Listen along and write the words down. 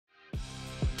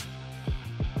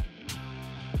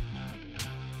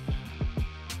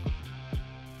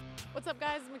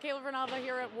guys, Michaela Vernava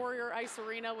here at Warrior Ice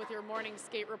Arena with your morning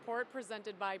skate report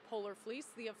presented by Polarfleece,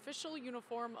 the official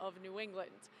uniform of New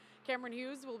England. Cameron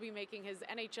Hughes will be making his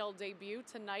NHL debut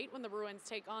tonight when the Bruins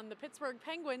take on the Phitsburgh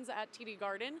Penguins at TD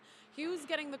Garden. Hughes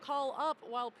getting the call up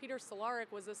while Peter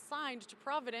Cehlarik was assigned to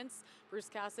Providence. Bruce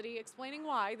Cassidy explaining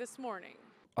why this morning.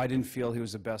 I didn't feel he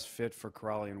was the best fit for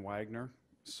Crowley and Wagner,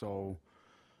 so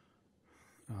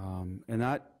and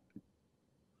that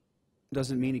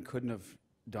doesn't mean he couldn't have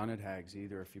done it, Hags,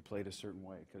 either, if he played a certain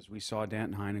way, because we saw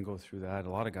Danton Heinen go through that. A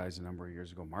lot of guys a number of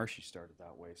years ago. Marshy started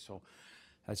that way, so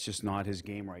that's just not his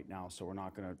game right now, so we're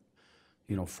not going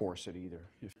to, force it either.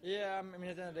 Yeah, I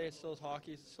mean, at the end of the day, it's still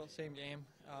hockey. It's still the same game.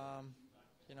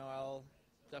 I'll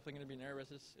definitely going to be nervous.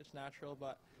 It's natural,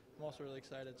 but I'm also really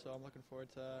excited, so I'm looking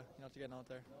forward to, to getting out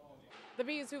there. The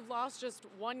Bees, who've lost just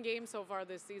one game so far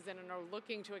this season and are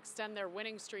looking to extend their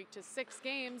winning streak to 6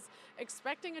 games,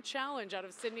 expecting a challenge out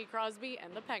of Sidney Crosby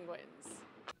and the Penguins.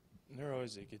 They're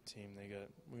always a good team.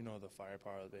 We know the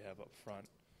firepower that they have up front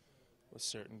with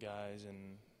certain guys,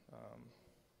 and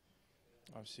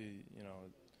obviously,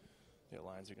 they have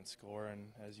lines that can score, and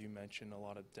as you mentioned, a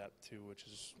lot of depth too, which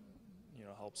is,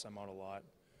 helps them out a lot.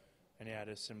 And yeah, it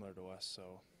is similar to us,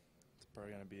 so it's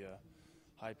probably going to be a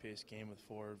high-paced game with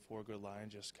four good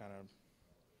lines, just kind of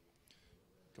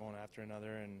going after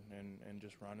another and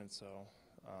just running. So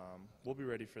we'll be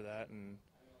ready for that and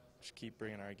just keep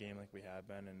bringing our game like we have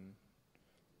been and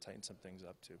tighten some things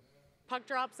up too. Puck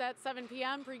drops at 7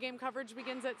 p.m. Pre-game coverage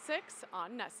begins at 6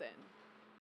 on NESN.